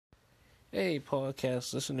Hey,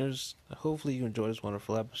 podcast listeners. Hopefully, you enjoyed this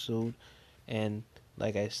wonderful episode. And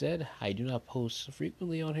like I said, I do not post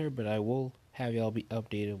frequently on here, but I will have y'all be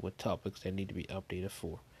updated with topics that need to be updated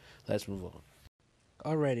for. Let's move on.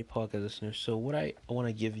 Alrighty, podcast listeners. So, what I want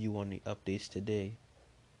to give you on the updates today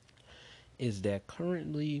is that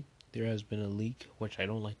currently there has been a leak, which I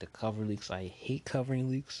don't like to cover leaks. I hate covering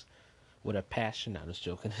leaks with a passion. I'm just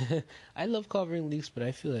joking. I love covering leaks, but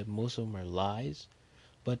I feel that most of them are lies.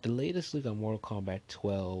 But the latest leak on Mortal Kombat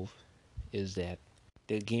 12 is that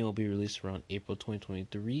the game will be released around April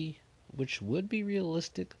 2023, which would be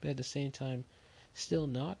realistic, but at the same time, still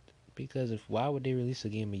not. Because if why would they release a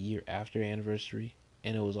game a year after the anniversary?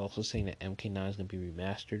 And it was also saying that MK9 is going to be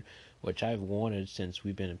remastered, which I've wanted since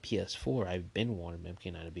we've been in PS4. I've been wanting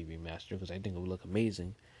MK9 to be remastered because I think it would look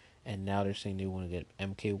amazing. And now they're saying they want to get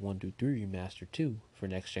MK1 through 3 remastered too for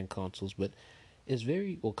next gen consoles. But it's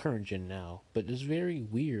very, well, current gen now, but it's very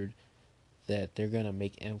weird that they're gonna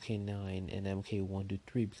make MK9 and MK1 to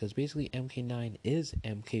 3 because basically MK9 is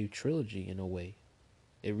MK trilogy in a way.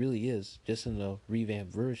 It really is, just in a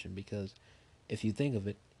revamped version. Because if you think of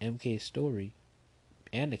it, MK's story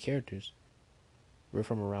and the characters were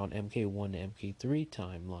from around MK1 to MK3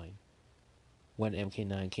 timeline when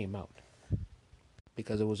MK9 came out,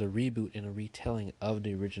 because it was a reboot and a retelling of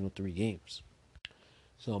the original 3 games.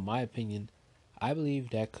 So in my opinion, I believe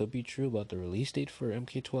that could be true about the release date for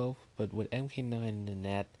MK12, but with MK9 and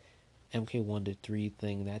that MK1 to 3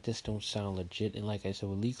 thing, that just don't sound legit. And like I said,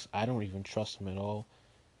 with leaks, I don't even trust them at all.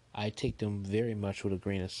 I take them very much with a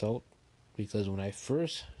grain of salt, because when I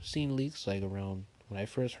first seen leaks, like around when I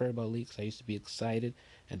first heard about leaks, I used to be excited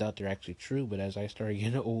and thought they're actually true. But as I started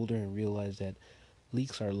getting older and realized that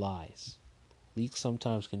leaks are lies, leaks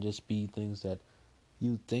sometimes can just be things that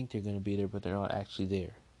you think they're going to be there, but they're not actually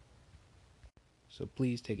there. So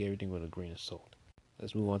please take everything with a grain of salt.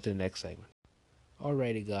 Let's move on to the next segment.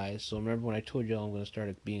 Alrighty, guys. So remember when I told y'all I'm going to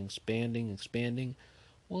start being expanding?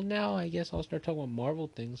 Well, now I guess I'll start talking about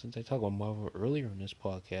Marvel things, since I talked about Marvel earlier in this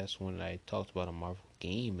podcast when I talked about a Marvel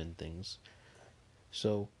game and things.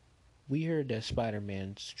 So we heard that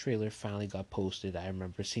Spider-Man's trailer finally got posted. I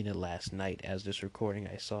remember seeing it last night. As this recording,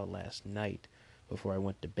 I saw it last night before I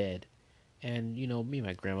went to bed. And, me and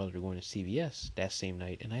my grandmother were going to CVS that same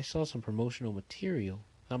night, and I saw some promotional material.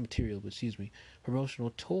 Not material, but excuse me,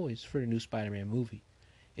 promotional toys for the new Spider-Man movie.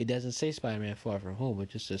 It doesn't say Spider-Man Far From Home, it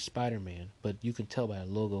just says Spider-Man, but you can tell by the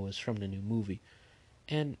logo it's from the new movie.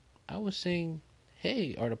 And I was saying,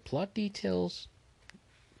 hey, are the plot details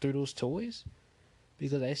through those toys?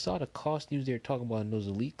 Because I saw the costumes they were talking about in those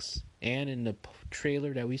leaks, and in the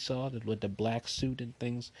trailer that we saw with the black suit and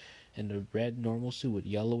things, and the red normal suit with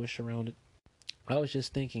yellowish around it. I was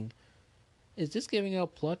just thinking, is this giving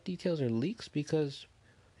out plot details or leaks? Because,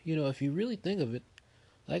 if you really think of it,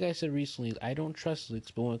 like I said recently, I don't trust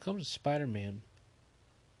leaks, but when it comes to Spider-Man,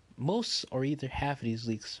 most or either half of these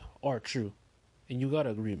leaks are true. And you gotta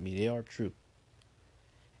agree with me, they are true.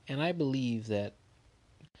 And I believe that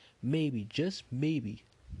maybe, just maybe,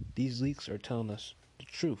 these leaks are telling us the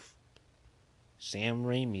truth. Sam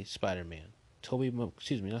Raimi's Spider-Man.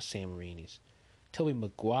 Not Sam Raimi's. Tobey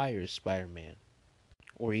Maguire's Spider-Man.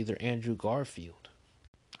 Or either Andrew Garfield.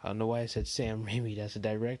 I don't know why I said Sam Raimi, that's the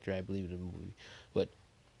director, I believe, in the movie. But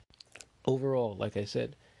overall, like I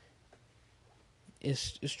said,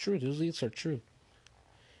 it's true. Those leaks are true.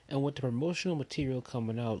 And with the promotional material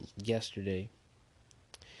coming out yesterday,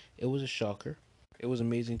 it was a shocker. It was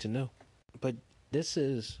amazing to know. But this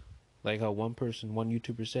is, like how one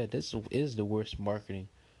YouTuber said, this is the worst marketing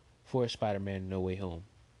for Spider-Man No Way Home.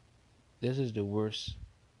 This is the worst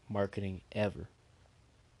marketing ever.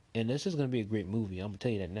 And this is going to be a great movie. I'm going to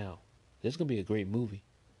tell you that now. This is going to be a great movie.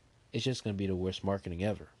 It's just going to be the worst marketing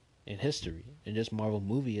ever in history, in just Marvel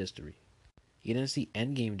movie history. You didn't see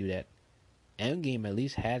Endgame do that. Endgame at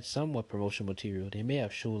least had somewhat promotional material. They may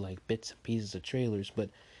have shown like bits and pieces of trailers, but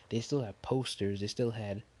they still had posters. They still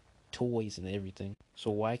had toys and everything.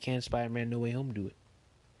 So why can't Spider-Man No Way Home do it?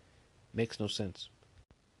 Makes no sense.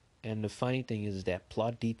 And the funny thing is that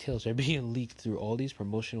plot details are being leaked through all these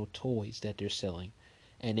promotional toys that they're selling.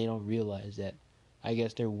 And they don't realize that. I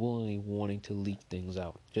guess they're willingly wanting to leak things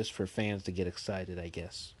out, just for fans to get excited, I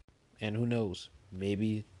guess. And who knows,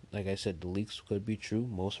 maybe, like I said, the leaks could be true,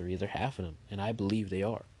 most or either half of them, and I believe they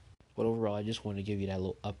are. But overall, I just want to give you that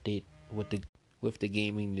little update with the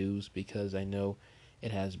gaming news, because I know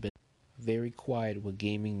it has been very quiet with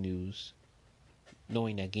gaming news,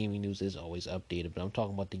 knowing that gaming news is always updated. But I'm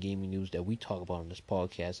talking about the gaming news that we talk about on this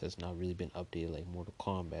podcast has not really been updated, like Mortal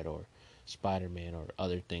Kombat or Spider-Man or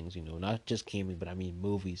other things, not just gaming, but I mean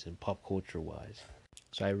movies and pop culture wise.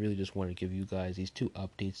 So I really just want to give you guys these two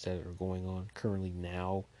updates that are going on currently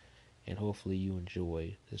now, and hopefully you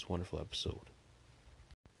enjoy this wonderful episode.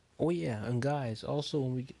 Oh yeah, and guys,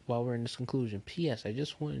 also while we're in this conclusion, P.S. I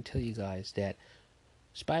just want to tell you guys that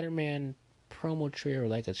Spider-Man promo trailer,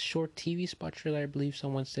 like a short TV spot trailer, I believe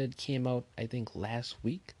someone said came out, I think last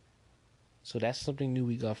week. So that's something new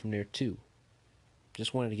we got from there too.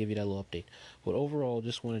 Just wanted to give you that little update. But overall,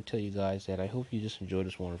 just want to tell you guys that I hope you just enjoyed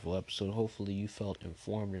this wonderful episode. Hopefully you felt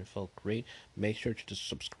informed and felt great. Make sure to just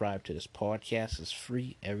subscribe to this podcast. It's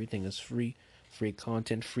free. Everything is free. Free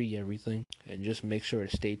content, free everything. And just make sure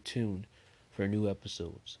to stay tuned for new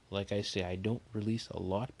episodes. Like I say, I don't release a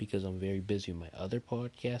lot because I'm very busy with my other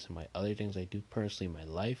podcasts and my other things I do personally in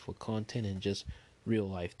my life with content and just real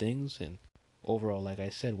life things. And overall, like I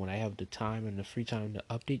said, when I have the time and the free time to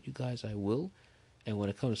update you guys, I will. And when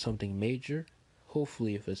it comes to something major,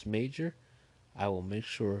 hopefully if it's major, I will make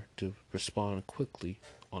sure to respond quickly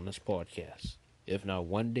on this podcast. If not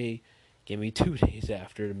one day, give me 2 days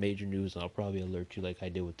after the major news and I'll probably alert you like I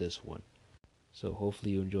did with this one. So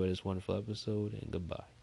hopefully you enjoy this wonderful episode and goodbye.